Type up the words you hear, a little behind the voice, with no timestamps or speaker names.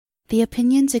The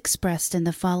opinions expressed in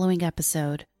the following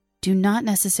episode do not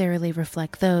necessarily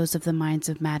reflect those of the Minds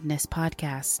of Madness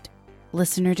podcast.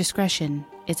 Listener discretion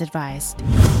is advised.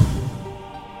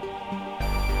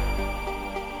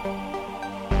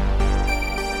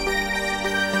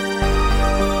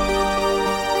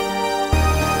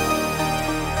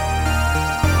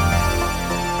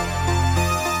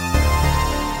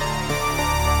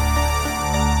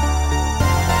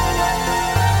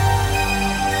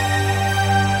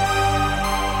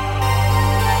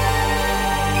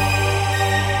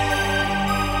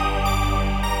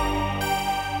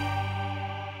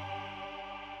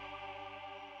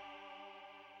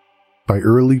 By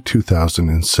early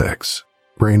 2006,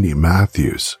 Brandi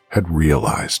Mathews had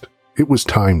realized it was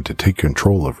time to take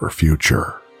control of her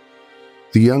future.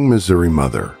 The young Missouri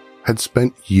mother had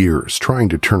spent years trying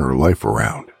to turn her life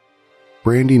around.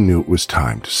 Brandi knew it was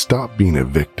time to stop being a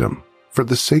victim for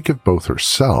the sake of both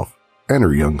herself and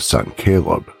her young son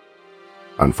Caleb.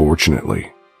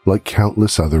 Unfortunately, like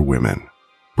countless other women,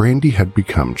 Brandi had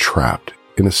become trapped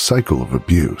in a cycle of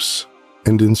abuse,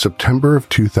 and in September of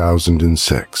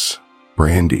 2006,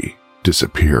 Brandi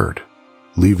disappeared,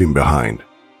 leaving behind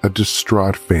a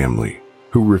distraught family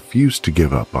who refused to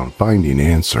give up on finding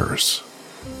answers.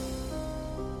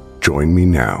 Join me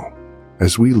now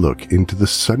as we look into the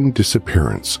sudden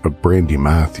disappearance of Brandi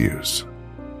Mathews.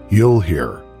 You'll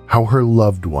hear how her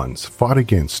loved ones fought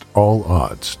against all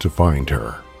odds to find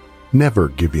her, never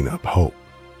giving up hope.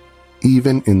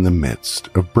 Even in the midst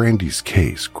of Brandi's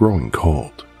case growing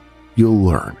cold, you'll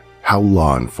learn how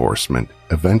law enforcement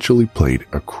eventually played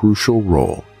a crucial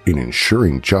role in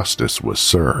ensuring justice was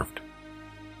served,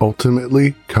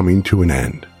 ultimately coming to an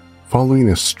end following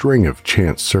a string of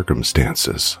chance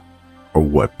circumstances, or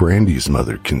what Brandi's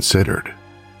mother considered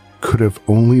could have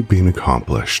only been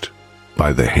accomplished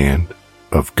by the hand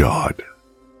of God.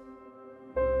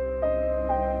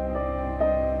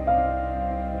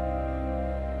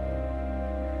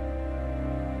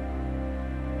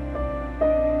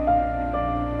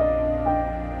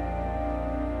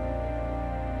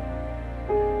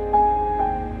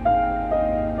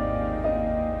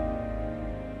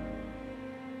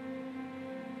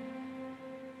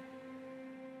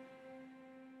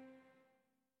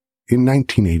 In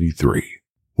 1983,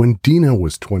 when Dina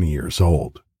was 20 years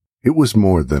old, it was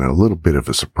more than a little bit of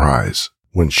a surprise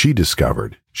when she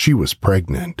discovered she was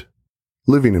pregnant.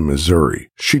 Living in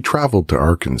Missouri, she traveled to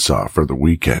Arkansas for the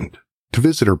weekend to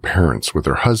visit her parents with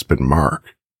her husband Mark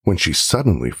when she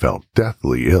suddenly felt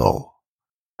deathly ill.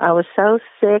 I was so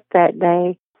sick that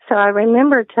day, so I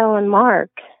remember telling Mark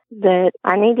that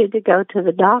I needed to go to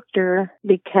the doctor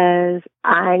because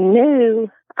I knew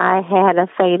I had a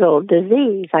fatal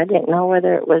disease. I didn't know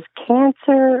whether it was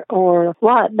cancer or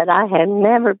what, but I had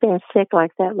never been sick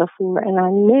like that before, and I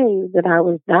knew that I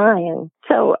was dying.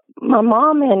 So my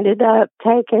mom ended up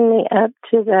taking me up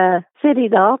to the city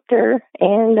doctor,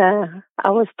 and I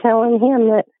was telling him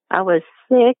that I was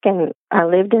sick and I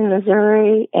lived in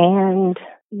Missouri and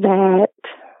that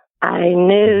I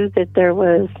knew that there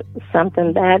was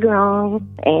something bad wrong.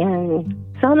 And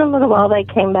so in a little while they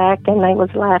came back and they was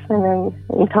laughing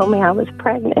and told me I was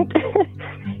pregnant.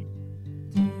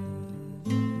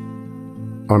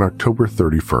 On October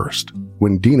 31st,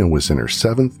 when Dina was in her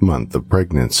 7th month of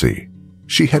pregnancy,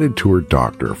 she headed to her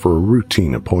doctor for a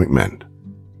routine appointment.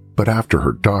 But after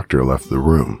her doctor left the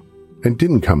room and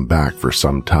didn't come back for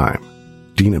some time,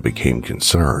 Dina became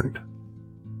concerned.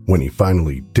 When he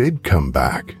finally did come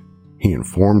back, he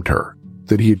informed her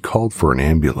that he had called for an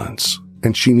ambulance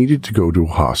and she needed to go to a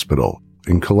hospital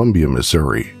in Columbia,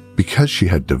 Missouri because she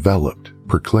had developed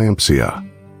preeclampsia.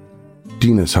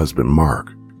 Dina's husband,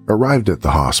 Mark, arrived at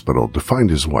the hospital to find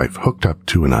his wife hooked up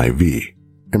to an IV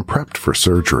and prepped for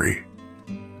surgery.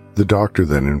 The doctor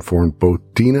then informed both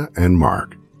Dina and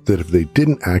Mark that if they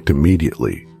didn't act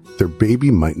immediately, their baby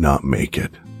might not make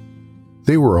it.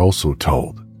 They were also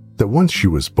told that once she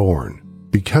was born,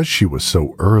 because she was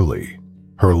so early,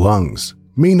 her lungs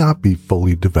may not be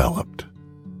fully developed.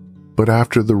 But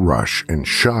after the rush and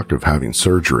shock of having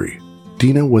surgery,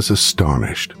 Dina was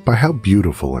astonished by how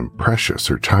beautiful and precious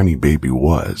her tiny baby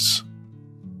was.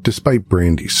 Despite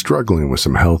Brandi struggling with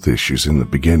some health issues in the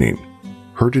beginning,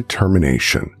 her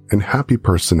determination and happy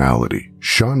personality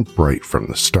shone bright from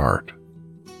the start.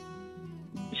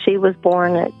 She was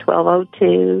born at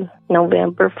 12:02,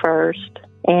 November 1st.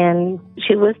 And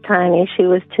she was tiny. She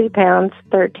was 2 pounds,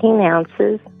 13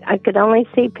 ounces. I could only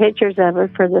see pictures of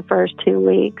her for the first 2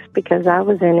 weeks because I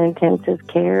was in intensive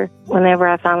care. Whenever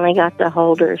I finally got to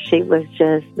hold her, she was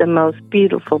just the most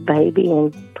beautiful baby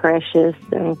and precious.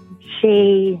 And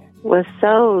she was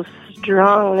so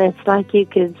strong. It's like you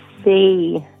could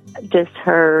see just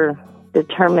her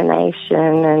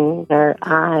determination and her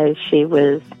eyes. She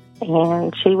was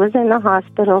in the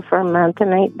hospital for a month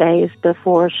and 8 days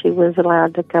before she was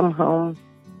allowed to come home.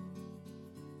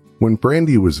 When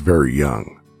Brandi was very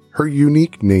young, her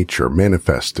unique nature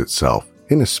manifested itself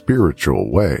in a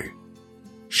spiritual way.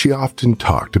 She often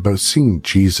talked about seeing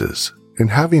Jesus and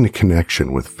having a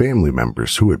connection with family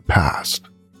members who had passed.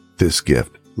 This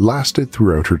gift lasted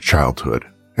throughout her childhood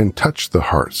and touched the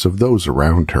hearts of those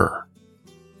around her.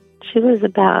 She was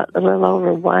about a little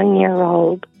over 1 year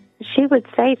old. She would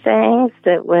say things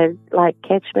that would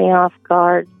catch me off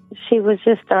guard. She was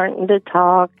just starting to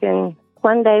talk, and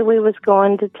one day we was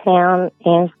going to town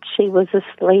and she was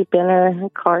asleep in her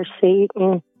car seat,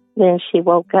 and then she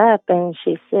woke up and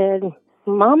she said,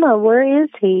 "Mama, where is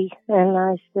he?" And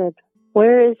I said,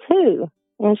 "Where is who?"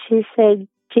 And she said,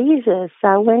 "Jesus.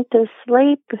 I went to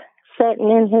sleep sitting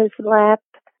in his lap,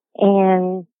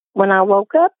 and when I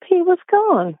woke up, he was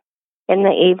gone." In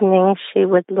the evening, she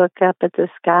would look up at the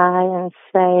sky and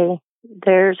say,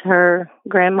 "There's her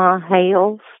Grandma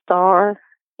Hale star."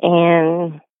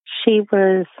 And she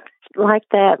was like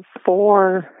that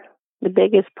for the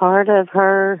biggest part of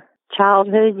her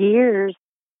childhood years.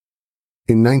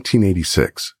 In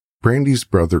 1986, Brandi's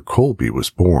brother Colby was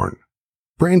born.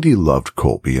 Brandi loved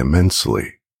Colby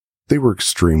immensely. They were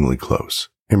extremely close,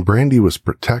 and Brandi was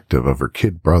protective of her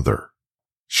kid brother.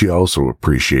 She also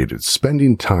appreciated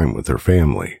spending time with her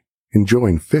family,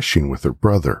 enjoying fishing with her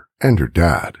brother and her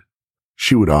dad.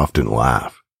 She would often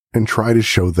laugh and try to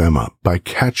show them up by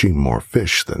catching more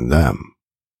fish than them.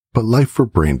 But life for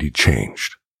Brandi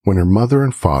changed when her mother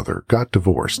and father got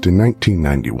divorced in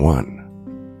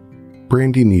 1991.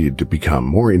 Brandi needed to become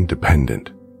more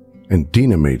independent, and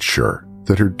Dina made sure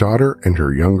that her daughter and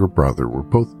her younger brother were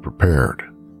both prepared.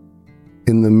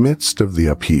 In the midst of the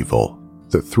upheaval,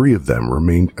 the three of them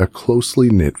remained a closely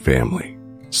knit family,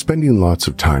 spending lots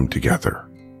of time together.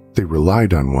 They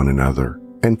relied on one another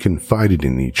and confided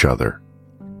in each other.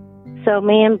 So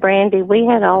me and Brandi, we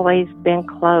had always been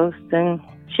close, and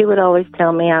she would always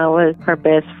tell me I was her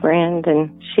best friend,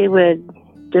 and she would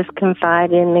just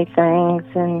confide in me things,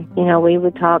 and, we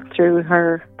would talk through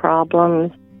her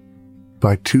problems.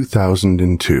 By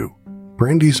 2002,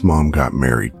 Brandi's mom got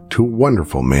married to a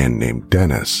wonderful man named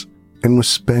Dennis and was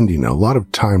spending a lot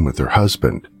of time with her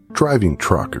husband, driving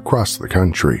truck across the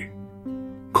country.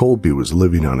 Colby was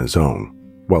living on his own,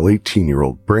 while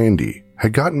 18-year-old Brandi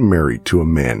had gotten married to a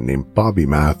man named Bobby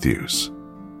Mathews.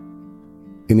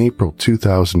 In April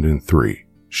 2003,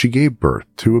 she gave birth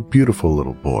to a beautiful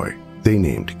little boy they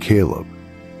named Caleb.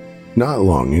 Not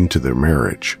long into their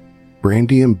marriage,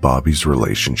 Brandi and Bobby's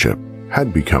relationship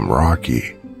had become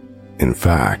rocky. In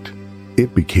fact,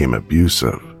 it became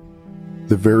abusive.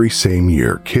 The very same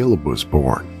year Caleb was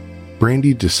born,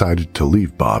 Brandi decided to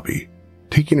leave Bobby,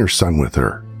 taking her son with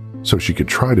her so she could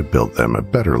try to build them a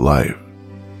better life.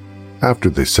 After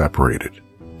they separated,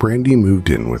 Brandi moved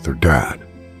in with her dad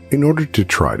in order to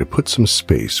try to put some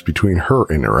space between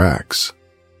her and her ex.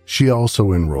 She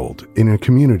also enrolled in a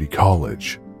community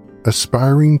college,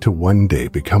 aspiring to one day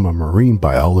become a marine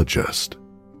biologist.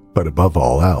 But above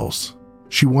all else,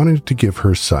 she wanted to give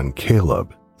her son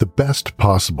Caleb the best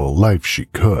possible life she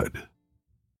could.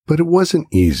 But it wasn't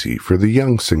easy for the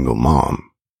young single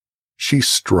mom. She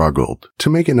struggled to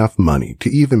make enough money to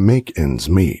even make ends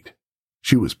meet.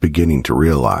 She was beginning to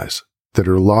realize that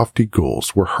her lofty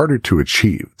goals were harder to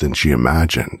achieve than she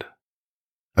imagined.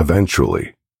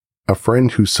 Eventually, a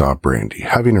friend who saw Brandi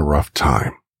having a rough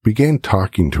time began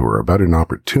talking to her about an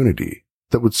opportunity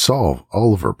that would solve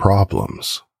all of her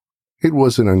problems. It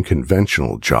was an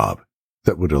unconventional job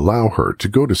that would allow her to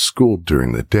go to school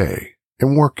during the day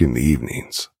and work in the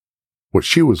evenings. What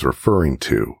she was referring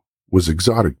to was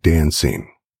exotic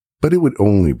dancing, but it would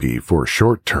only be for a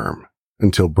short term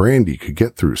until Brandi could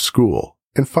get through school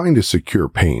and find a secure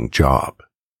paying job.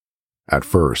 At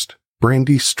first,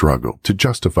 Brandi struggled to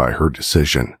justify her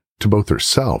decision to both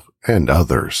herself and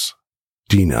others.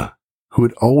 Dina, who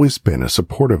had always been a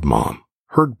supportive mom,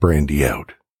 heard Brandi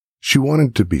out. She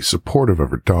wanted to be supportive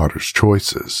of her daughter's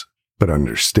choices, but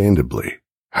understandably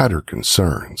had her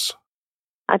concerns.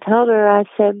 I told her, I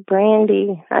said,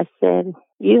 "Brandi," I said,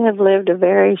 "you have lived a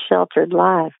very sheltered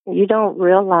life. You don't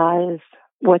realize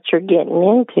what you're getting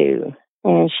into."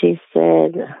 And she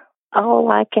said, "Oh,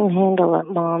 I can handle it,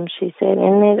 Mom," she said,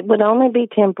 "and it would only be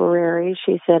temporary."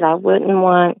 She said, "I wouldn't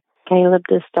want Caleb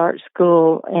to start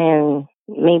school and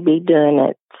me be doing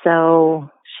it. So,"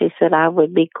 she said, "I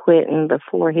would be quitting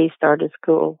before he started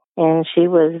school." And she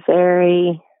was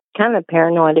very kind of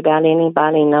paranoid about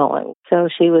anybody knowing. So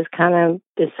she was kind of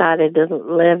decided to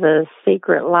live a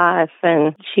secret life.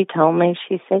 And she told me,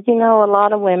 she said, a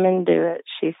lot of women do it.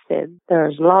 She said,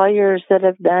 there's lawyers that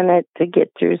have done it to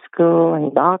get through school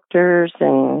and doctors.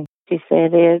 And she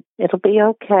said, it'll be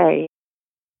okay.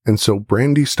 And so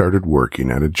Brandi started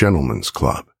working at a gentleman's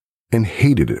club and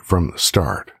hated it from the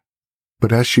start.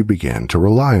 But as she began to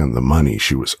rely on the money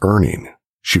she was earning,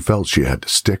 she felt she had to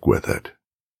stick with it.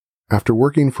 After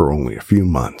working for only a few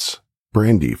months,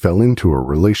 Brandi fell into a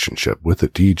relationship with a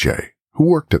DJ who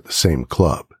worked at the same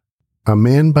club, a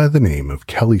man by the name of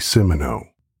Kelly Simino,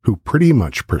 who pretty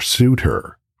much pursued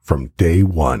her from day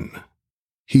one.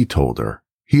 He told her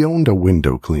he owned a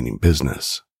window cleaning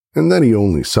business and that he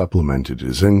only supplemented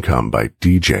his income by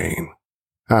DJing.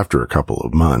 After a couple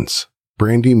of months,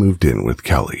 Brandi moved in with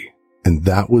Kelly, and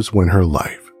that was when her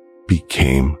life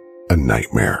became a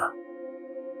nightmare.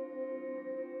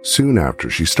 Soon after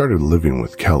she started living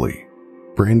with Kelly,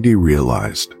 Brandi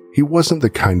realized he wasn't the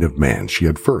kind of man she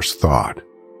had first thought.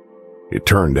 It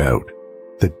turned out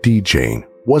that DJing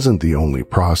wasn't the only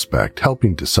prospect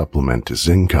helping to supplement his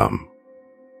income.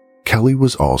 Kelly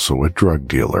was also a drug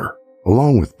dealer,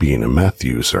 along with being a meth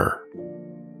user.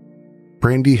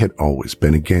 Brandi had always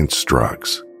been against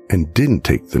drugs and didn't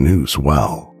take the news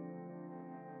well.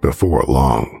 Before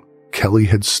long, Kelly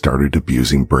had started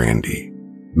abusing Brandi,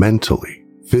 mentally,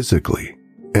 physically,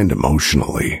 and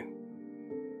emotionally.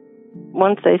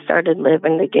 Once they started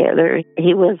living together,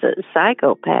 he was a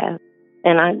psychopath.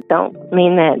 And I don't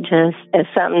mean that just as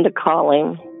something to call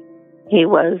him. He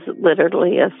was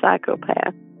literally a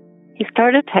psychopath. He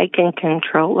started taking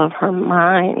control of her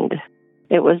mind.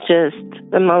 It was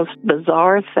just the most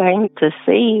bizarre thing to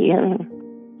see, and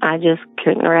I just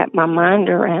couldn't wrap my mind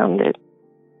around it.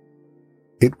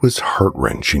 It was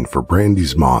heart-wrenching for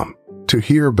Brandi's mom to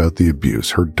hear about the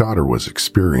abuse her daughter was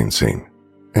experiencing,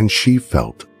 and she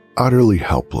felt utterly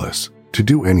helpless to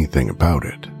do anything about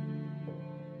it.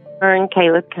 Her and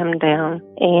Caleb come down,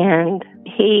 and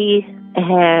he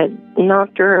had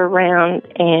knocked her around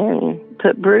and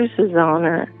put bruises on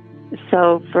her.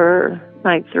 So for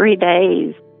like 3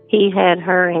 days, he had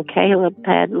her and Caleb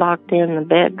padlocked in the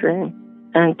bedroom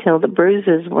until the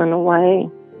bruises went away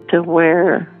to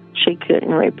where she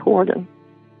couldn't report him.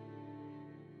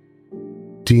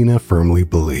 Dina firmly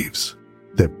believes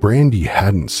that Brandi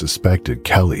hadn't suspected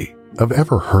Kelly of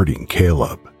ever hurting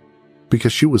Caleb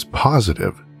because she was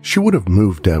positive she would have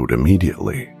moved out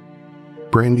immediately.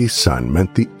 Brandi's son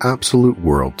meant the absolute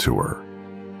world to her.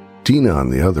 Dina, on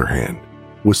the other hand,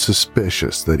 was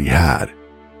suspicious that he had,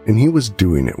 and he was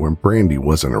doing it when Brandi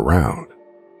wasn't around.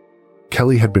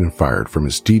 Kelly had been fired from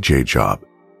his DJ job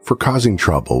for causing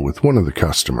trouble with one of the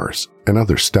customers and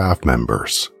other staff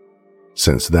members.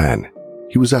 Since then,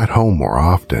 he was at home more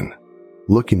often,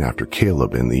 looking after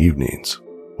Caleb in the evenings,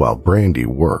 while Brandi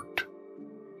worked.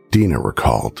 Dina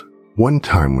recalled one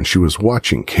time when she was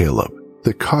watching Caleb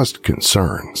that caused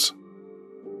concerns.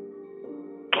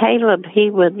 Caleb,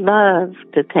 he would love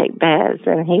to take baths,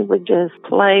 and he would just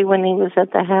play when he was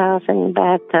at the house in the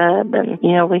bathtub. And,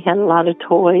 we had a lot of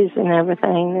toys and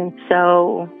everything. And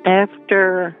so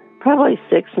after probably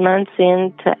 6 months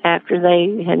into after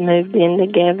they had moved in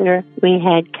together, we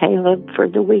had Caleb for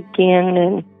the weekend,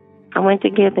 and I went to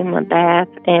give him a bath,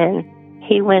 and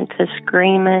he went to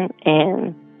screaming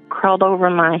and crawled over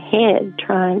my head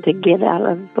trying to get out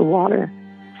of the water.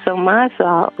 So my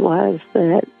thought was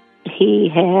that he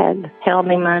had held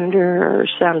him under or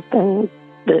something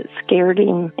that scared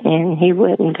him, and he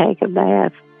wouldn't take a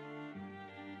bath.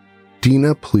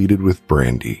 Dina pleaded with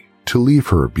Brandi to leave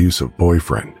her abusive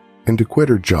boyfriend and to quit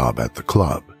her job at the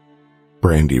club.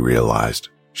 Brandi realized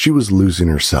she was losing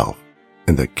herself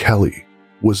and that Kelly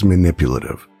was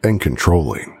manipulative and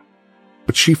controlling,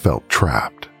 but she felt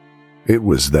trapped. It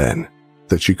was then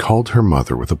that she called her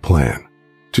mother with a plan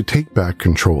to take back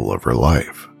control of her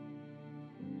life.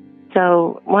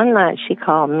 So one night she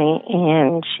called me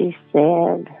and she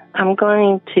said, I'm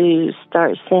going to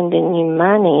start sending you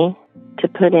money to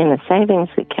put in a savings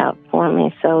account for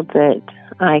me so that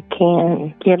I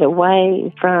can get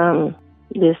away from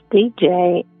this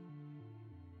DJ.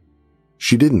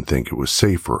 She didn't think it was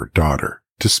safe for her daughter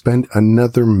to spend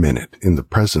another minute in the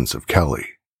presence of Kelly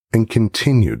and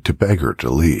continued to beg her to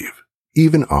leave,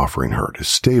 even offering her to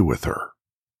stay with her.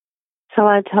 So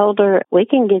I told her, we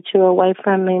can get you away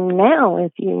from him now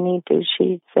if you need to.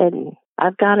 She said,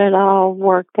 I've got it all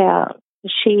worked out.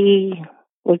 She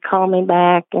would call me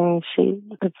back and she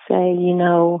would say,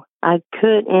 I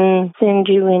couldn't send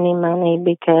you any money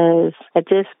because at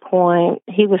this point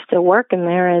he was still working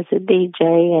there as a DJ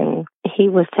and he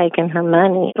was taking her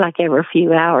money. Like every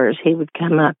few hours he would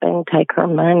come up and take her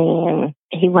money and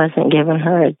he wasn't giving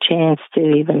her a chance to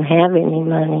even have any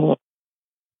money.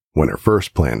 When her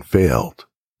first plan failed,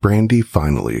 Brandi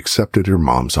finally accepted her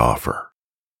mom's offer.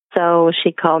 So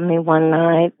she called me one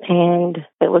night, and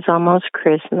it was almost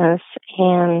Christmas,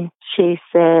 and she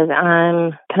said,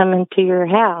 I'm coming to your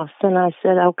house. And I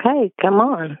said, okay, come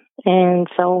on. And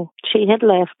so she had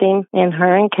left him, and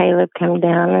her and Caleb come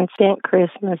down and spent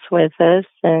Christmas with us,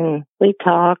 and we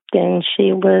talked, and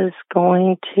she was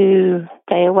going to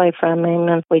stay away from him,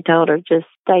 and we told her, just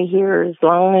stay here as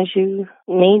long as you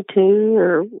need to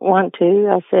or want to.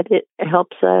 I said, it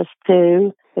helps us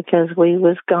too, because we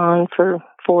was gone for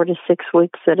 4 to 6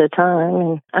 weeks at a time.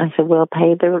 And I said, we'll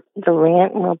pay the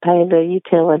rent and we'll pay the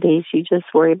utilities. You just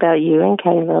worry about you and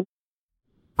Caleb.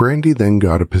 Brandi then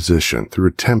got a position through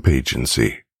a temp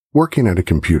agency, working at a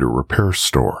computer repair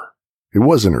store. It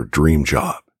wasn't her dream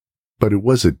job, but it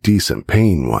was a decent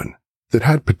paying one that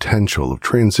had potential of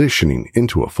transitioning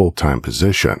into a full-time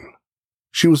position.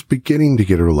 She was beginning to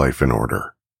get her life in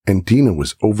order, and Dina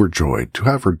was overjoyed to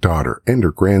have her daughter and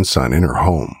her grandson in her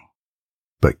home.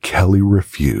 But Kelly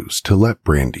refused to let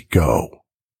Brandi go.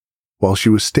 While she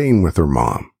was staying with her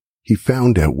mom, he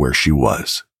found out where she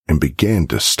was and began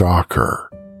to stalk her.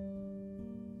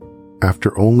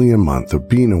 After only a month of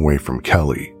being away from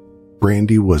Kelly,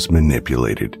 Brandi was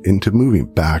manipulated into moving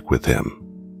back with him.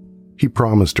 He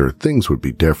promised her things would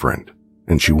be different,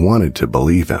 and she wanted to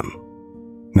believe him,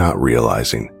 not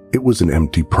realizing it was an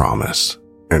empty promise,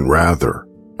 and rather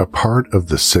a part of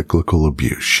the cyclical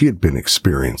abuse she had been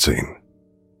experiencing.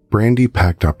 Brandi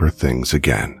packed up her things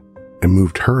again and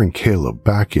moved her and Caleb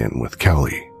back in with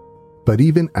Kelly. But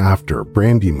even after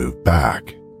Brandi moved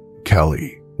back,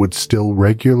 Kelly would still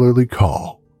regularly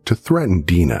call to threaten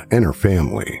Dina and her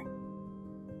family.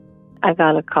 I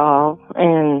got a call,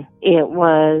 and it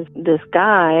was this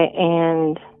guy,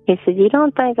 and he said, you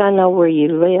don't think I know where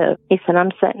you live? He said,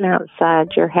 I'm sitting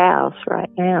outside your house right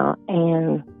now,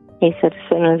 and he said, as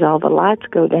soon as all the lights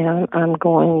go down, I'm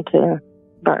going to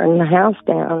burn the house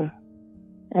down.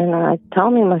 And I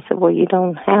told him, I said, well, you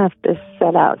don't have to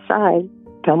sit outside.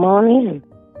 Come on in.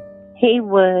 He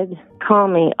would call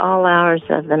me all hours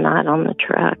of the night on the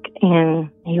truck,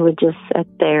 and he would just sit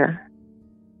there.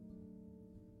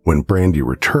 When Brandi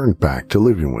returned back to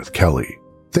living with Kelly,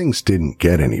 things didn't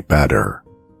get any better.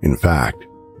 In fact,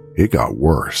 it got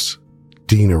worse.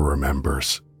 Dina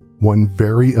remembers one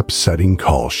very upsetting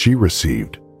call she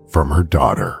received from her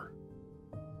daughter.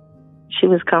 She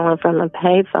was calling from a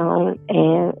payphone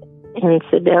in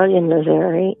Sedalia,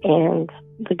 Missouri, and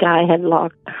the guy had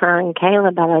locked her and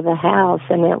Caleb out of the house,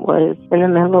 and it was in the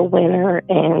middle of winter,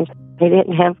 and they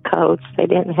didn't have coats, they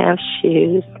didn't have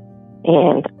shoes,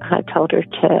 and I told her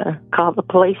to call the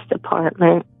police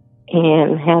department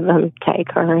and have them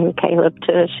take her and Caleb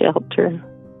to a shelter.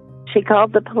 She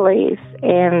called the police,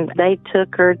 and they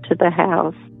took her to the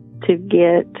house to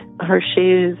get her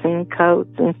shoes and coats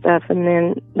and stuff, and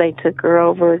then they took her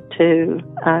over to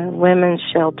a women's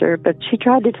shelter. But she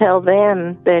tried to tell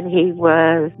them that he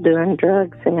was doing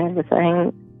drugs and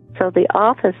everything. So the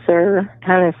officer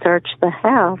kind of searched the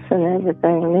house and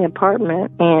everything, the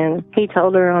apartment, and he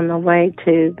told her on the way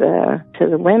to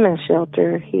the women's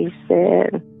shelter, he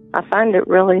said, I find it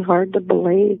really hard to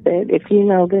believe that if you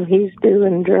know that he's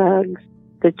doing drugs,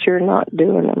 that you're not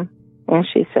doing them. And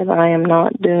she said, I am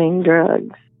not doing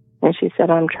drugs. And she said,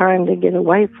 I'm trying to get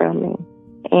away from him.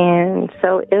 And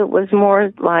so it was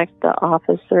more like the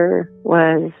officer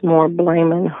was more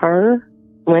blaming her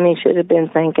when he should have been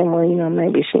thinking, well,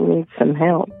 maybe she needs some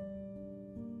help.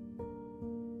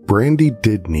 Brandi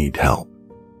did need help,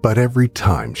 but every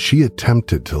time she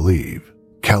attempted to leave,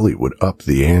 Kelly would up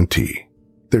the ante.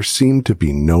 There seemed to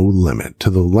be no limit to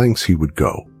the lengths he would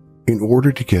go in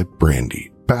order to get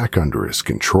Brandi back under his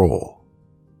control.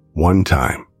 One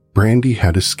time, Brandi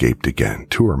had escaped again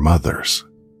to her mother's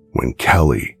when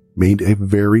Kelly made a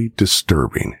very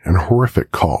disturbing and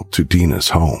horrific call to Dina's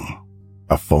home,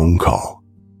 a phone call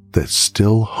that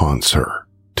still haunts her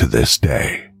to this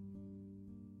day.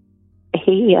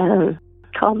 He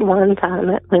called one time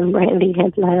when Brandi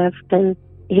had left, and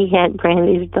he had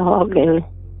Brandi's dog, and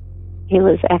he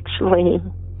was actually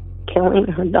killing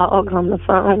her dog on the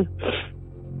phone.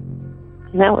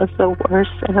 That was the worst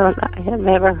sound I have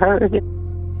ever heard.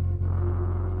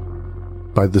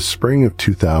 By the spring of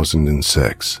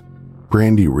 2006,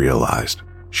 Brandi realized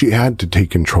she had to take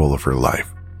control of her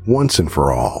life once and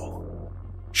for all.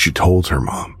 She told her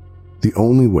mom the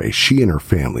only way she and her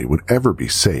family would ever be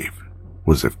safe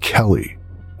was if Kelly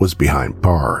was behind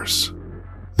bars.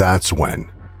 That's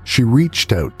when she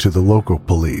reached out to the local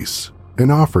police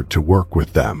and offered to work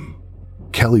with them.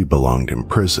 Kelly belonged in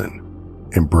prison,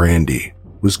 and Brandi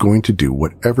was going to do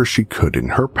whatever she could in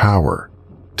her power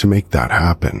to make that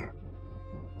happen.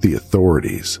 The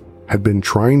authorities had been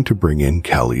trying to bring in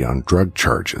Kelly on drug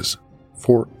charges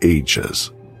for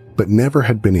ages, but never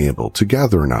had been able to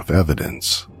gather enough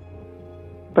evidence.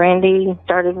 Brandi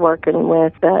started working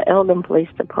with the Eldon Police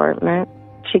Department.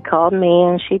 She called me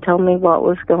and she told me what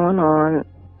was going on,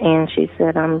 and she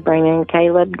said, I'm bringing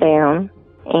Caleb down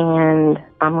and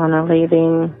I'm going to leave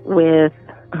him with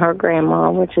her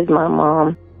grandma, which is my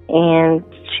mom. And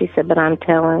she said, but I'm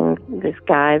telling this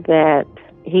guy that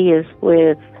he is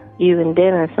with you and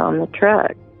Dennis on the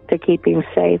truck to keep him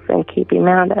safe and keep him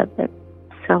out of it.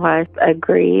 So I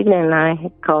agreed, and I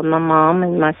called my mom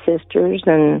and my sisters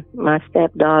and my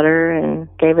stepdaughter and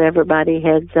gave everybody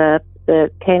heads up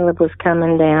that Caleb was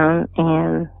coming down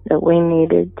and that we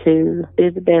needed to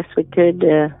do the best we could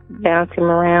to bounce him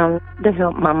around to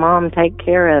help my mom take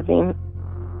care of him.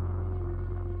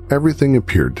 Everything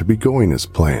appeared to be going as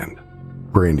planned.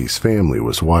 Brandi's family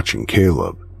was watching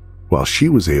Caleb, while she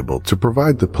was able to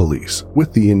provide the police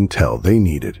with the intel they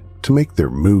needed to make their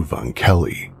move on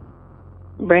Kelly.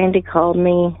 Brandi called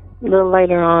me a little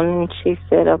later on and she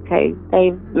said, okay,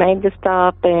 they made the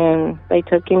stop and they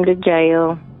took him to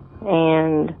jail,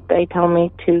 and they told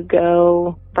me to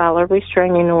go file a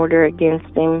restraining order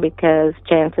against him because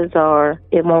chances are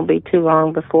it won't be too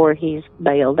long before he's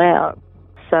bailed out.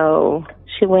 So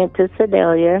she went to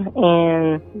Sedalia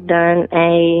and done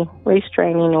a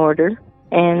restraining order,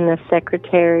 and the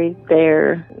secretary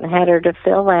there had her to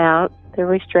fill out the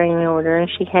restraining order,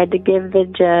 and she had to give the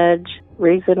judge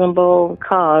reasonable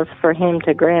cause for him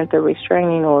to grant the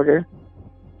restraining order.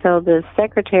 So the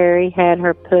secretary had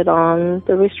her put on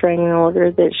the restraining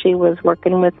order that she was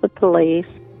working with the police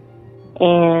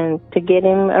and to get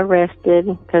him arrested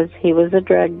because he was a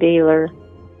drug dealer.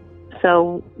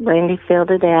 So Brandi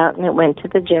filled it out and it went to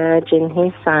the judge and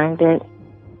he signed it.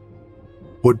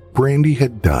 What Brandi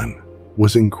had done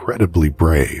was incredibly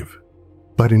brave,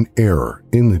 but an error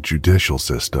in the judicial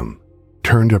system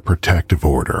turned a protective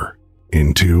order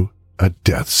into a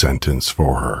death sentence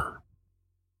for her.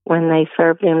 When they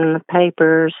served him the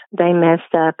papers, they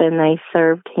messed up and they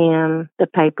served him the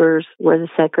papers where the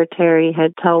secretary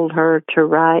had told her to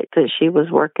write that she was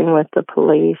working with the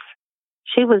police.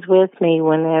 She was with me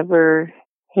whenever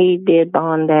he did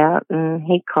bond out, and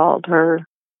he called her,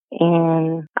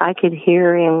 and I could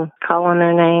hear him calling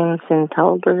her names and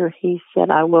told her, he said,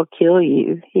 I will kill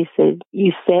you. He said,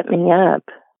 you set me up.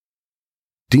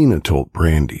 Dina told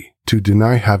Brandi to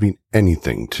deny having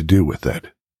anything to do with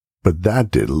it, but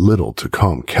that did little to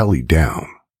calm Kelly down.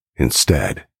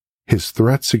 Instead, his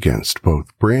threats against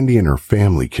both Brandi and her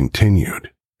family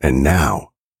continued, and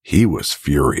now he was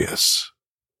furious.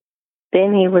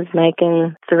 Then he was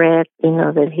making threats,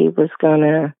 that he was going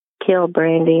to kill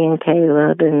Brandi and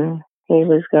Caleb and he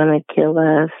was going to kill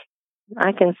us.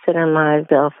 I consider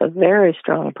myself a very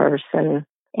strong person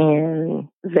and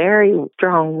very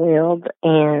strong-willed,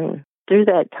 and through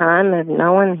that time of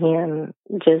knowing him,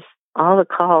 just all the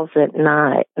calls at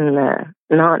night and the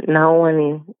not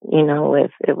knowing,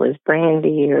 if it was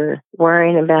Brandi or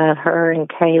worrying about her and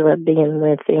Caleb being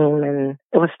with him, and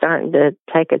it was starting to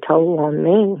take a toll on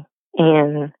me.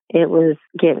 And it was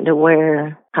getting to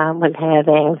where I would have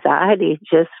anxiety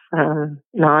just from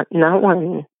not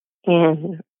knowing.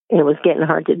 And it was getting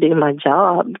hard to do my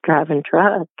job driving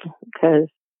truck because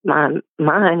my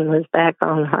mind was back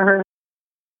on her.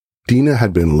 Dina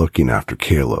had been looking after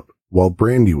Caleb while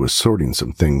Brandi was sorting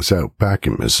some things out back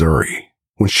in Missouri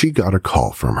when she got a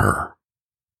call from her.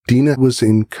 Dina was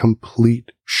in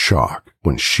complete shock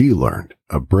when she learned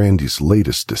of Brandi's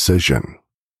latest decision.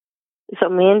 So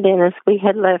me and Dennis, we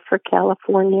had left for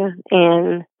California,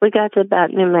 and we got to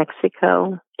about New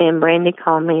Mexico, and Brandi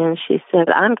called me and she said,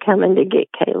 I'm coming to get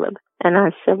Caleb. And I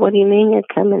said, what do you mean you're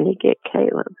coming to get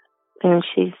Caleb? And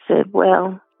she said,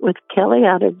 well, with Kelly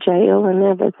out of jail and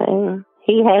everything,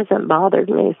 he hasn't bothered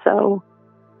me, so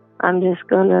I'm just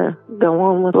going to go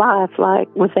on with life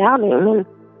like without him. And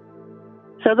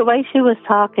so the way she was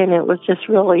talking, it was just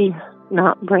really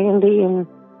not Brandi. And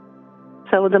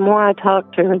so the more I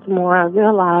talked to her, the more I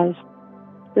realized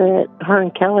that her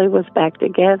and Kelly was back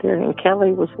together and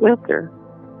Kelly was with her.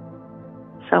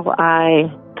 So I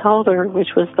told her, which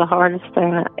was the hardest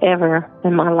thing I ever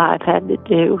in my life had to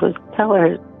do, was tell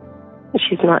her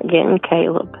she's not getting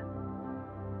Caleb.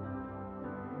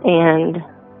 And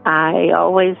I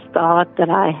always thought that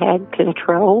I had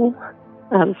control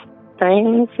of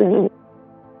things, and,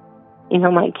 you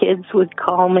know, my kids would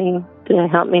call me to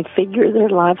help me figure their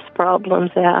life's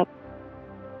problems out.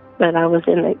 But I was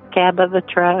in the cab of a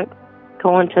truck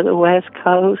going to the West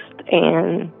Coast,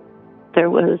 and there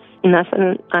was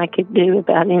nothing I could do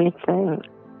about anything.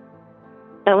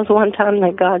 That was one time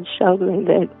that God showed me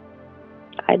that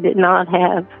I did not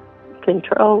have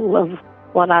control of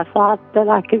what I thought that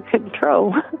I could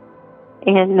control.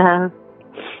 And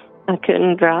I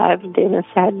couldn't drive. Dennis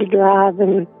had to drive,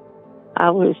 and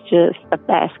I was just a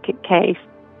basket case.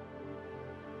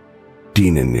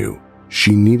 Dina knew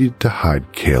she needed to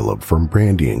hide Caleb from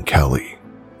Brandi and Kelly,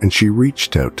 and she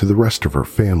reached out to the rest of her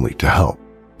family to help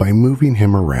by moving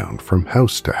him around from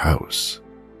house to house.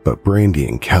 But Brandi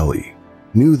and Kelly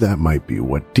knew that might be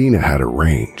what Dina had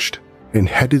arranged and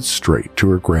headed straight to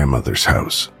her grandmother's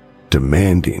house,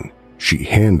 demanding she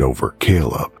hand over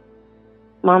Caleb.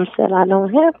 Mom said, I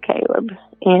don't have Caleb.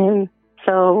 And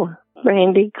so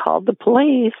Brandi called the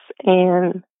police,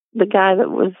 and the guy that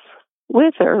was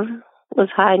with her was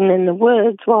hiding in the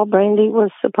woods while Brandi was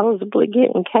supposedly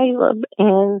getting Caleb.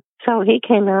 And so he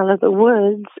came out of the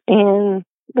woods, and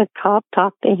the cop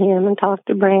talked to him and talked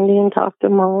to Brandi and talked to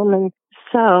Mom. And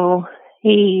so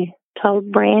he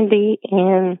told Brandi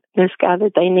and this guy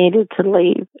that they needed to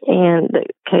leave and that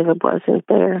Caleb wasn't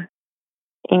there.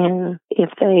 And if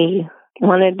they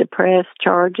wanted to press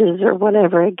charges or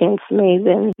whatever against me,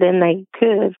 then they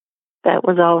could. That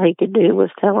was all he could do, was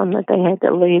tell them that they had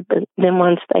to leave. But then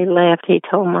once they left, he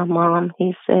told my mom,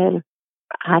 he said,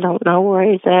 I don't know where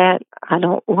he's at. I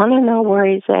don't want to know where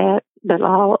he's at. But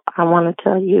all I want to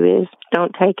tell you is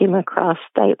don't take him across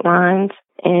state lines.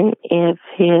 And if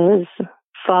his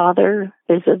father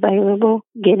is available,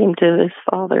 get him to his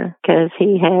father, because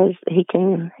he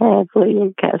can have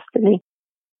legal custody.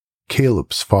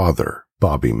 Caleb's father,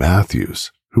 Bobby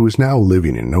Mathews, who was now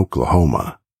living in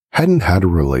Oklahoma, hadn't had a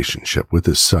relationship with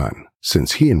his son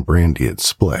since he and Brandi had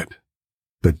split.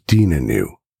 But Dina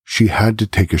knew she had to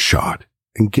take a shot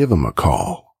and give him a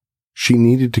call. She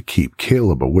needed to keep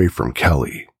Caleb away from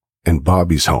Kelly, and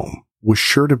Bobby's home was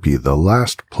sure to be the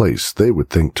last place they would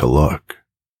think to look.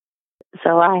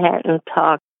 So I hadn't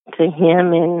talked to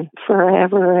him in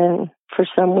forever, and for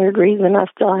some weird reason I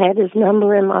still had his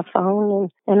number in my phone,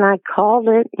 and I called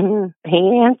it, and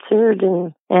he answered,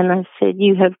 and I said,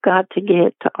 you have got to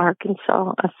get to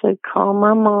Arkansas. I said, call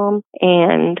my mom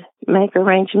and make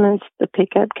arrangements to pick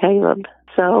up Caleb.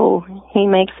 So he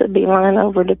makes a beeline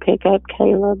over to pick up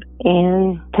Caleb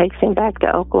and takes him back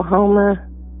to Oklahoma.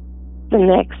 The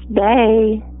next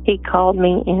day, he called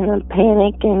me in a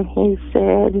panic, and he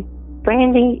said,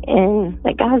 Brandi, and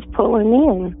the guy's pulling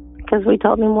in, because we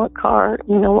told him what car,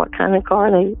 what kind of car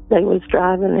they was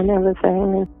driving and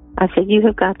everything. And I said, you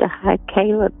have got to hide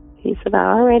Caleb. He said,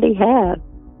 I already have.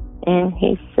 And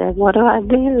he said, what do I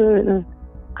do? And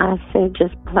I said,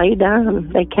 just play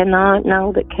dumb. They cannot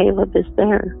know that Caleb is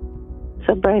there.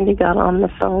 So Brandi got on the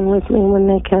phone with me when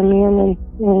they come in,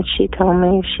 and she told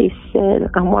me, she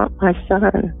said, I want my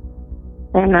son.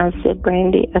 And I said,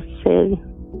 Brandi, I said,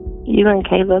 you and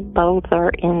Caleb both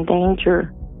are in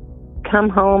danger. Come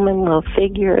home and we'll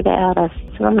figure it out. I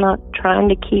said, I'm not trying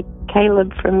to keep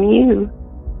Caleb from you.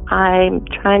 I'm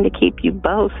trying to keep you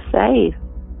both safe.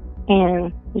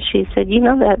 And she said, you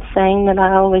know that saying that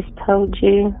I always told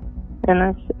you? And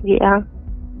I said, yeah.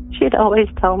 She'd always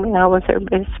told me I was her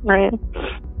best friend.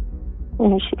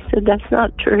 And she said, that's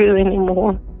not true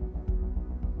anymore.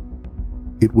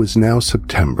 It was now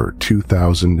September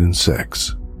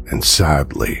 2006, and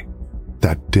sadly,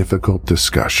 that difficult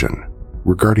discussion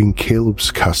regarding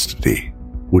Caleb's custody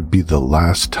would be the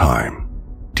last time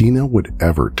Dina would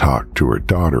ever talk to her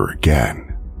daughter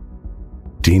again.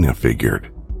 Dina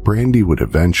figured Brandi would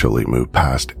eventually move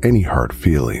past any hard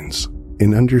feelings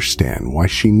and understand why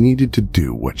she needed to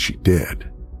do what she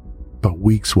did. But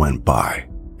weeks went by,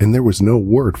 and there was no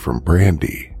word from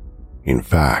Brandi. In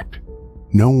fact,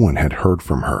 no one had heard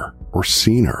from her or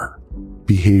seen her,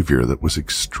 behavior that was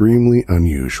extremely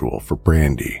unusual for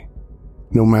Brandi.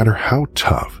 No matter how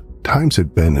tough times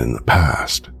had been in the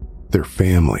past, their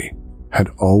family had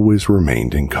always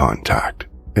remained in contact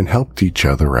and helped each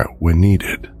other out when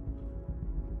needed.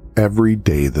 Every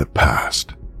day that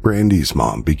passed, Brandi's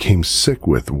mom became sick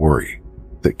with worry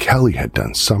that Kelly had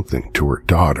done something to her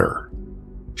daughter.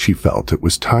 She felt it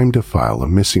was time to file a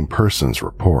missing persons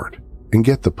report and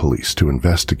get the police to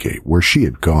investigate where she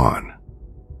had gone.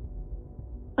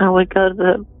 I would go to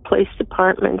the police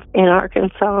department in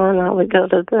Arkansas, and I would go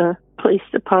to the police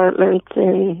department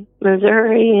in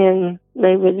Missouri, and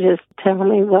they would just tell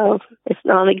me, well, it's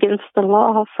not against the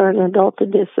law for an adult to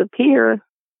disappear.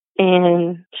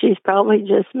 And she's probably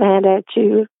just mad at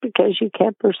you because you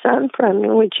kept her son from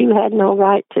you, which you had no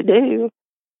right to do.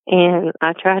 And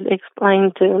I tried to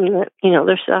explain to him that,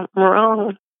 there's something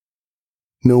wrong.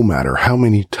 No matter how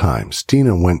many times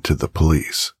Dina went to the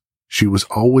police, she was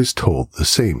always told the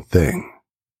same thing.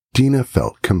 Dina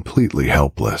felt completely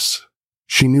helpless.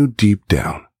 She knew deep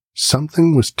down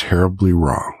something was terribly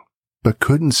wrong, but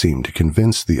couldn't seem to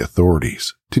convince the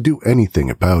authorities to do anything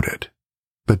about it.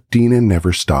 But Dina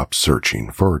never stopped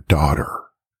searching for her daughter.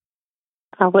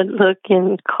 I would look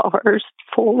in cars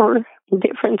for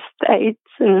different states,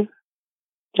 and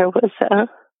there was a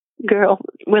girl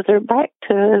with her back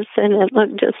to us, and it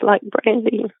looked just like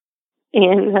Brandi.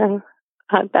 And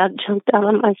I about jumped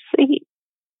out of my seat.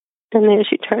 And then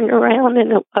she turned around,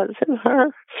 and it wasn't her.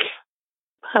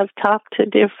 I've talked to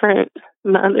different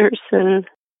mothers and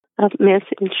of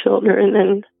missing children,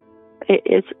 and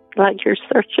it's like you're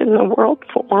searching the world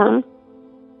for them.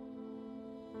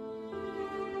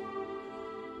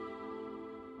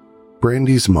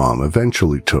 Brandi's mom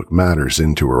eventually took matters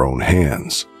into her own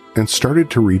hands and started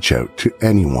to reach out to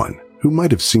anyone who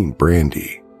might have seen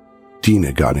Brandi.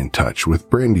 Dina got in touch with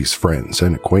Brandi's friends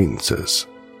and acquaintances,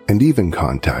 and even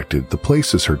contacted the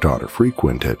places her daughter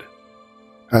frequented.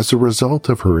 As a result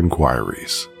of her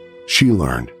inquiries, she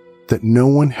learned that no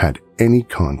one had any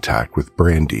contact with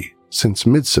Brandi since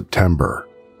mid-September,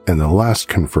 and the last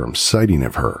confirmed sighting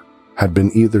of her had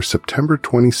been either September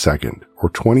 22nd or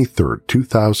 23rd,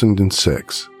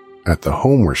 2006, at the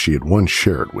home where she had once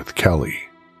shared with Kelly.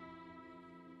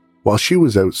 While she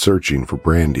was out searching for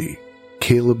Brandi,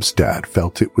 Caleb's dad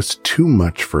felt it was too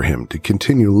much for him to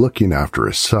continue looking after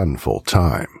his son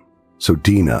full-time, so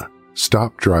Dina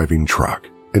stopped driving truck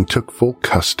and took full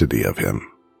custody of him.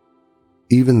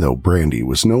 Even though Brandi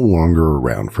was no longer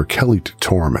around for Kelly to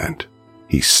torment,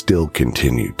 he still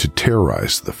continued to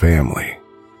terrorize the family,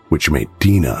 which made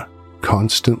Dina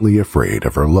constantly afraid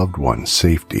of her loved one's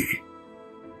safety.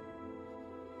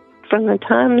 From the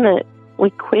time that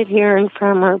we quit hearing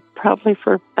from her, probably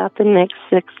for about the next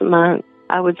 6 months,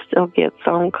 I would still get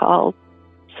phone calls.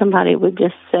 Somebody would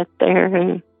just sit there,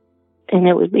 and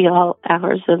it would be all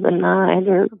hours of the night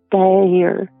or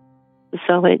day,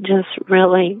 so it just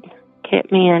really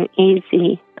kept me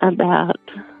uneasy about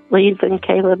leaving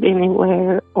Caleb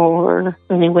anywhere, or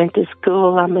when he went to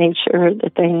school, I made sure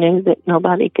that they knew that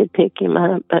nobody could pick him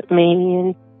up but me,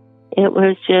 and it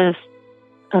was just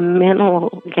a mental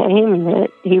game that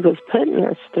he was putting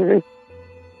us through.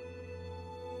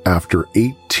 After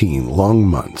 18 long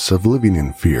months of living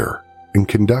in fear and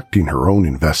conducting her own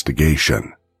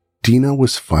investigation, Dina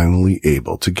was finally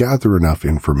able to gather enough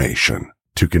information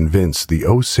to convince the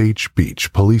Osage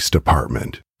Beach Police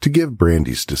Department to give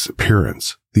Brandi's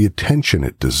disappearance the attention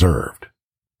it deserved.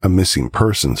 A missing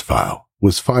persons file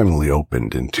was finally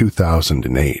opened in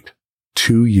 2008,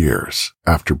 2 years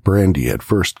after Brandi had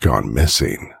first gone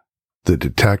missing. The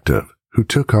detective who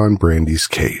took on Brandi's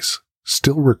case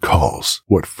still recalls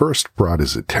what first brought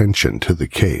his attention to the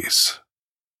case.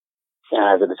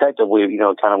 As a detective, we,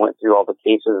 kind of went through all the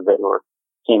cases that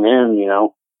came in,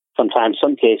 Sometimes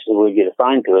some cases would get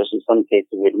assigned to us, and some cases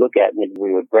we'd look at and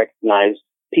we would recognize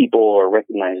people or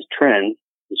recognize trends,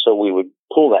 and so we would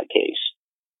pull that case.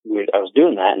 I was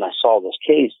doing that, and I saw this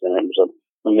case, and it was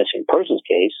a missing persons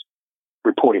case.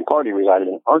 Reporting party resided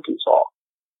in Arkansas.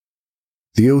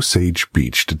 The Osage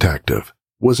Beach detective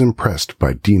was impressed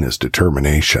by Dina's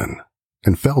determination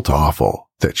and felt awful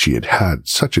that she had had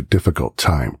such a difficult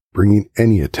time bringing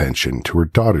any attention to her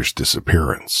daughter's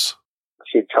disappearance.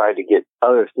 She had tried to get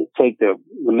others to take the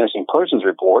missing persons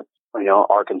report,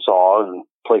 Arkansas and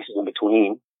places in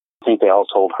between. I think they all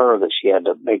told her that she had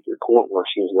to make the report where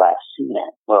she was last seen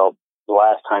at. Well, the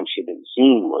last time she'd been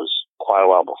seen was quite a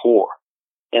while before.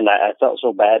 And I felt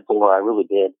so bad for her, I really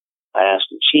did. I asked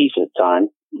the chief at the time,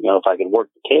 if I could work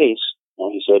the case.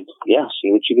 And he said, yeah,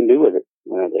 see what you can do with it.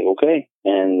 And I was like, okay.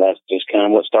 And that's just kind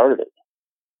of what started it.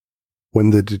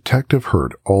 When the detective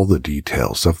heard all the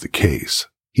details of the case,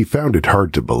 he found it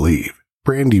hard to believe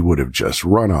Brandi would have just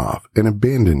run off and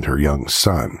abandoned her young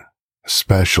son,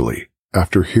 especially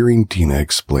after hearing Dina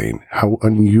explain how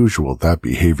unusual that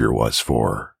behavior was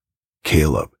for her.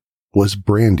 Caleb was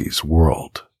Brandi's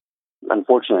world.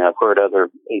 Unfortunately, I've heard other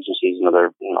agencies and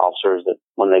other officers that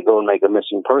when they go and make a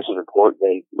missing persons report,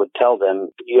 they would tell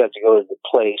them, you have to go to the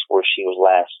place where she was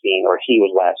last seen or he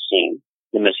was last seen,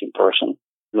 the missing person.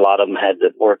 A lot of them had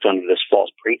worked under this false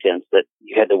pretense that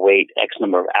you had to wait X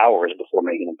number of hours before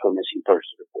making a missing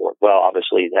persons report. Well,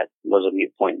 obviously, that was a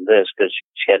moot point in this because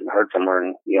she hadn't heard from her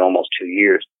in almost 2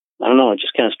 years. I don't know. It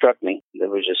just kind of struck me.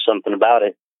 There was just something about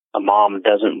it. A mom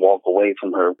doesn't walk away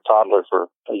from her toddler for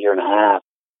a year and a half.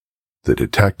 The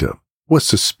detective was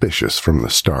suspicious from the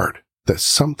start that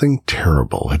something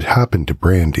terrible had happened to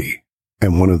Brandi,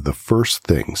 and one of the first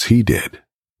things he did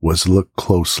was look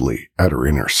closely at her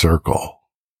inner circle.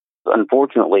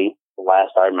 Unfortunately, the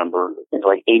last I remember, it's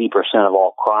like 80% of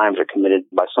all crimes are committed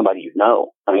by somebody you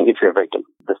know. I mean, if you're a victim,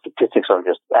 the statistics are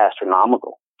just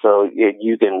astronomical. So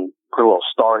you can pretty well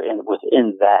start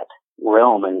within that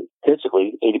realm, and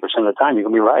typically 80% of the time you're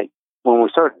going to be right. When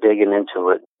we start digging into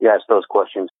it, you ask those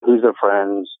questions. Who's their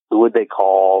friends? Who would they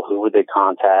call? Who would they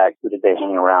contact? Who did they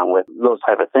hang around with? Those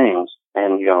type of things.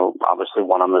 And, obviously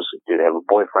one of them is, do they have a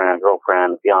boyfriend, a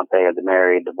girlfriend, a fiance, are they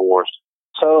married, divorced?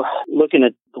 So looking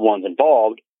at the ones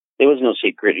involved, there was no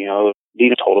secret.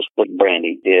 Dina told us what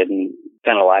Brandi did and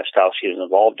kind of lifestyle she was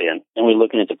involved in. And we're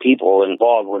looking at the people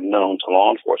involved were known to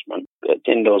law enforcement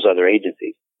in those other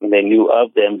agencies. And they knew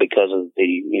of them because of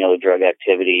the drug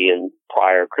activity and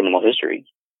prior criminal history.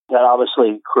 That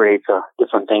obviously creates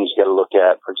different things you got to look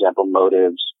at. For example,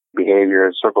 motives,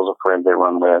 behaviors, circles of friends they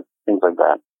run with, things like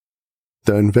that.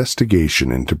 The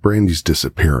investigation into Brandi's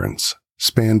disappearance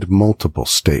spanned multiple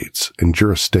states and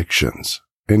jurisdictions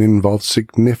and involved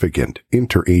significant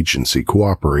interagency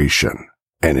cooperation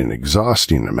and an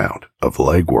exhausting amount of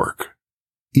legwork.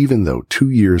 Even though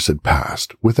 2 years had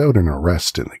passed without an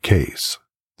arrest in the case,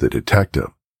 the detective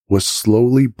was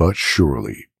slowly but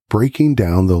surely breaking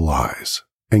down the lies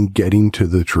and getting to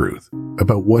the truth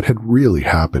about what had really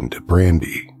happened to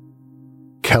Brandi.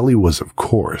 Kelly was, of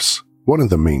course, one of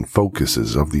the main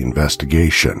focuses of the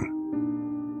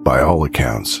investigation. By all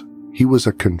accounts, he was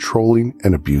a controlling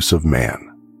and abusive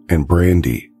man, and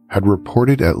Brandi had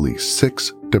reported at least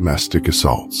 6 domestic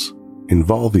assaults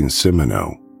involving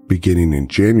Simino beginning in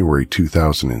January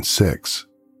 2006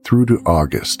 through to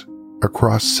August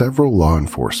across several law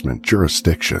enforcement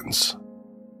jurisdictions.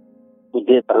 We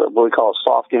did what we call a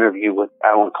soft interview with,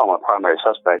 I don't want to call him a primary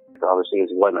suspect, obviously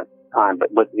he wasn't at the time,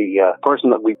 but with the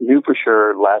person that we knew for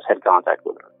sure last had contact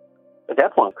with her. At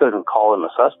that point, we couldn't call him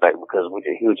a suspect because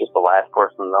he was just the last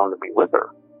person known to be with her.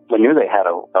 We knew they had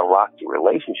a rocky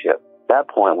relationship. At that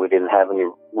point, we didn't have any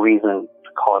reason to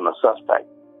call him a suspect.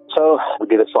 So we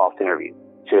did a soft interview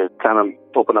to kind of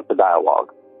open up the dialogue,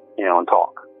 and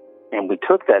talk. And we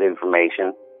took that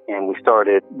information and we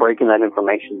started breaking that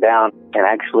information down and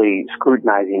actually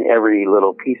scrutinizing every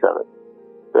little piece of it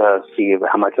to see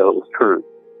how much of it was true.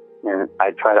 And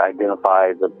I tried to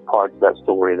identify the parts of that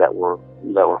story that were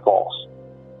false.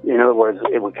 In other words,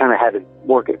 we kind of had to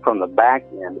work it from the back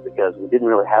end because we didn't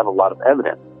really have a lot of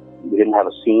evidence. We didn't have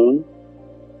a scene.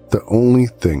 The only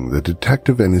thing the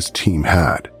detective and his team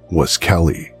had was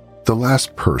Kelly, the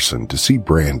last person to see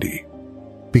Brandi,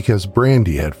 because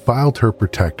Brandi had filed her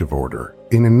protective order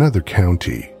in another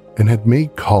county and had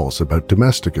made calls about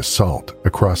domestic assault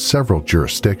across several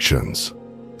jurisdictions.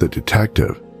 The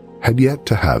detective had yet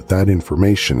to have that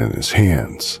information in his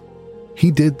hands.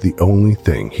 He did the only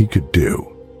thing he could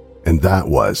do, and that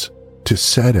was to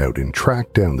set out and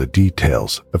track down the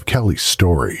details of Kelly's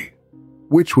story,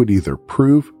 which would either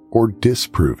prove or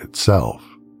disprove itself.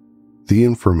 The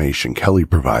information Kelly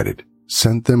provided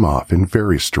sent them off in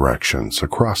various directions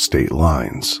across state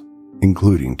lines,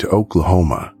 including to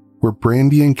Oklahoma, where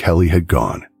Brandi and Kelly had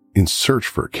gone in search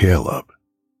for Caleb.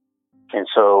 And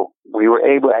so we were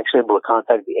actually able to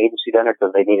contact the agency down there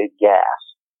because they needed gas.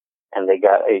 And they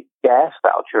got a gas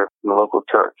voucher from the local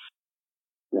church.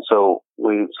 And so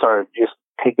we started just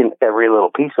taking every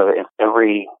little piece of it and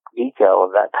every detail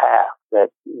of that path, that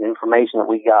information that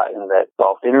we got in that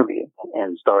soft interview,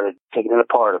 and started taking it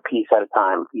apart a piece at a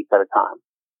time,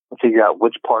 to figure out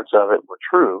which parts of it were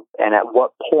true and at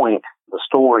what point the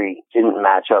story didn't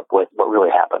match up with what really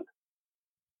happened.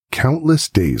 Countless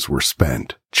days were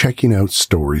spent checking out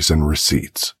stories and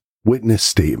receipts. Witness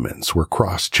statements were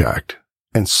cross-checked,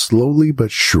 and slowly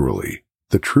but surely,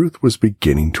 the truth was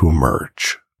beginning to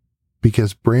emerge.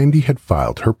 Because Brandi had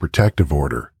filed her protective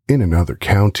order in another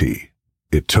county,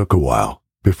 it took a while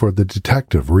before the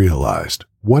detective realized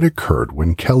what occurred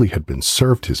when Kelly had been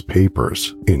served his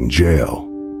papers in jail.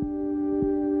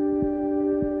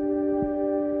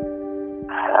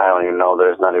 I don't even know.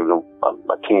 There's not even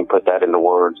I can't put that into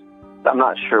words. I'm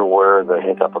not sure where the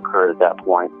hiccup occurred at that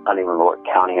point. I don't even know what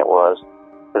county it was.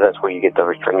 But that's where you get the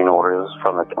restraining orders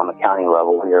from on the county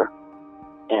level here.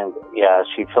 And yeah,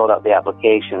 she filled out the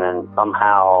application, and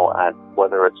somehow,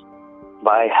 whether it's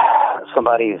by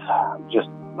somebody's just,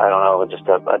 I don't know, just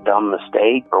a dumb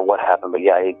mistake or what happened, but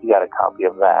yeah, you got a copy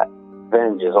of that.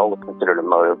 Revenge is always considered a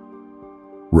motive.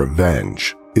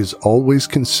 Revenge is always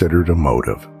considered a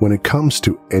motive when it comes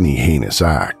to any heinous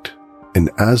act. And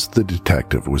as the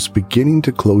detective was beginning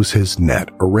to close his net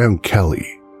around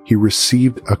Kelly, he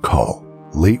received a call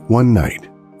late one night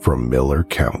from Miller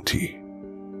County.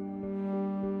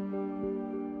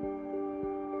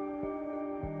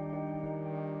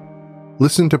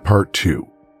 Listen to part 2,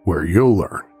 where you'll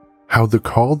learn how the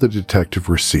call the detective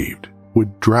received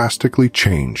would drastically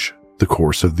change the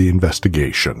course of the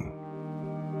investigation.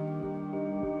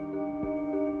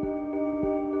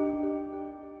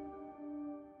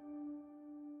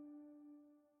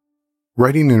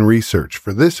 Writing and research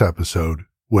for this episode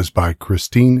was by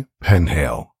Christine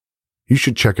Penhale. You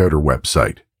should check out her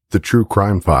website, The True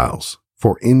Crime Files,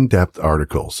 for in-depth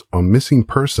articles on missing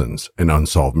persons and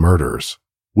unsolved murders.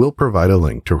 We'll provide a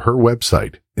link to her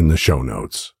website in the show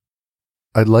notes.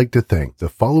 I'd like to thank the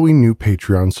following new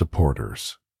Patreon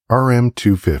supporters: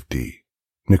 RM250,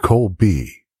 Nicole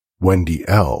B, Wendy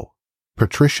L,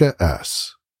 Patricia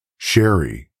S,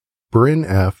 Sherry, Bryn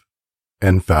F,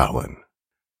 and Fallon.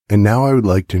 And now I would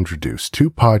like to introduce 2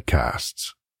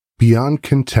 podcasts: Beyond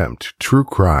Contempt True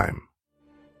Crime.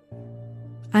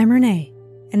 I'm Renee,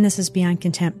 and this is Beyond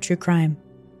Contempt True Crime.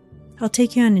 I'll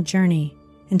take you on a journey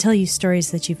and tell you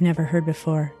stories that you've never heard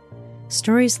before.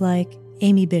 Stories like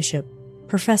Amy Bishop,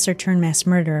 professor turned mass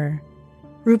murderer,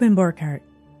 Reuben Borchardt,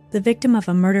 the victim of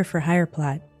a murder-for-hire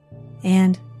plot,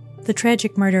 and the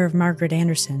tragic murder of Margaret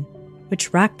Anderson,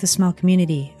 which rocked the small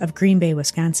community of Green Bay,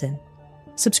 Wisconsin.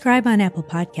 Subscribe on Apple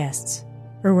Podcasts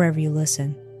or wherever you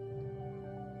listen.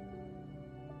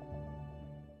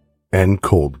 And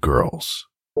Cold Girls.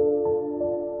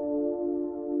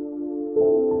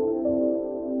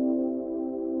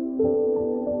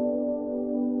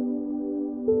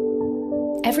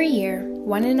 Every year,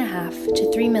 1.5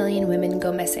 to 3 million women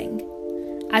go missing.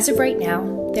 As of right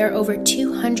now, there are over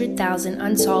 200,000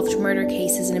 unsolved murder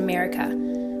cases in America,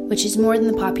 which is more than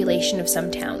the population of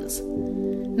some towns.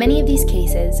 Many of these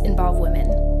cases involve women.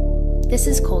 This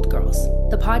is Cold Girls,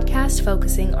 the podcast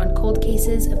focusing on cold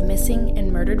cases of missing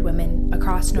and murdered women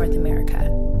across North America.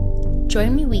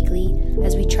 Join me weekly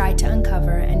as we try to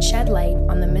uncover and shed light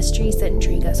on the mysteries that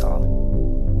intrigue us all.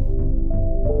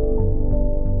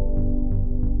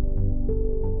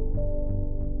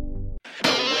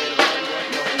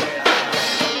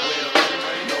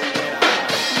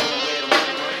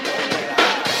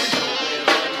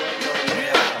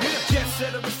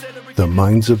 The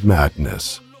Minds of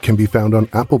Madness can be found on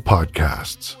Apple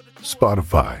Podcasts,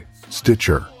 Spotify,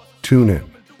 Stitcher, TuneIn,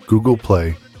 Google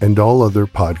Play, and all other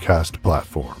podcast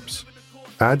platforms.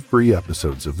 Ad-free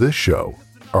episodes of this show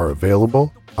are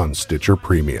available on Stitcher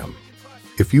Premium.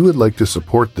 If you would like to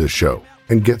support this show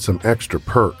and get some extra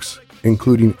perks,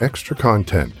 including extra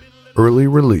content, early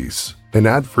release, and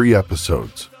ad-free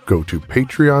episodes, go to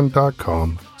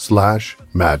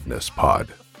patreon.com/madnesspod.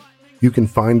 You can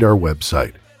find our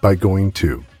website by going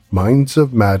to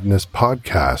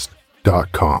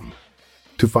mindsofmadnesspodcast.com.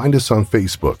 To find us on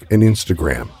Facebook and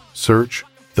Instagram, search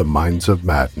The Minds of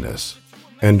Madness,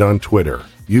 and on Twitter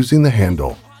using the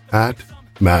handle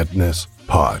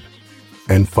 @MadnessPod.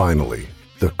 And finally,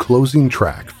 the closing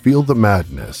track, Feel the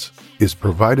Madness, is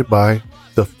provided by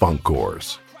The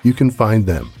Funkors. You can find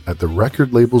them at the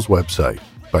record label's website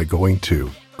by going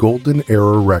to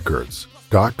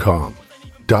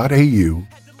goldenerarecords.com.au/GE.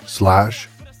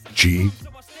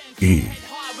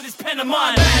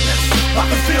 I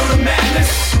can feel the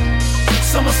madness.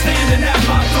 Someone standing at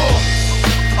my door.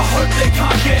 I heard they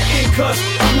can't get in cause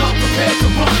I'm not prepared to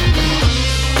run.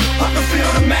 I can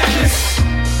feel the madness.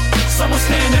 Someone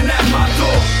standing at my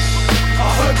door. I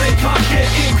heard they can't get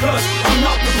in cause I'm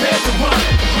not prepared to run.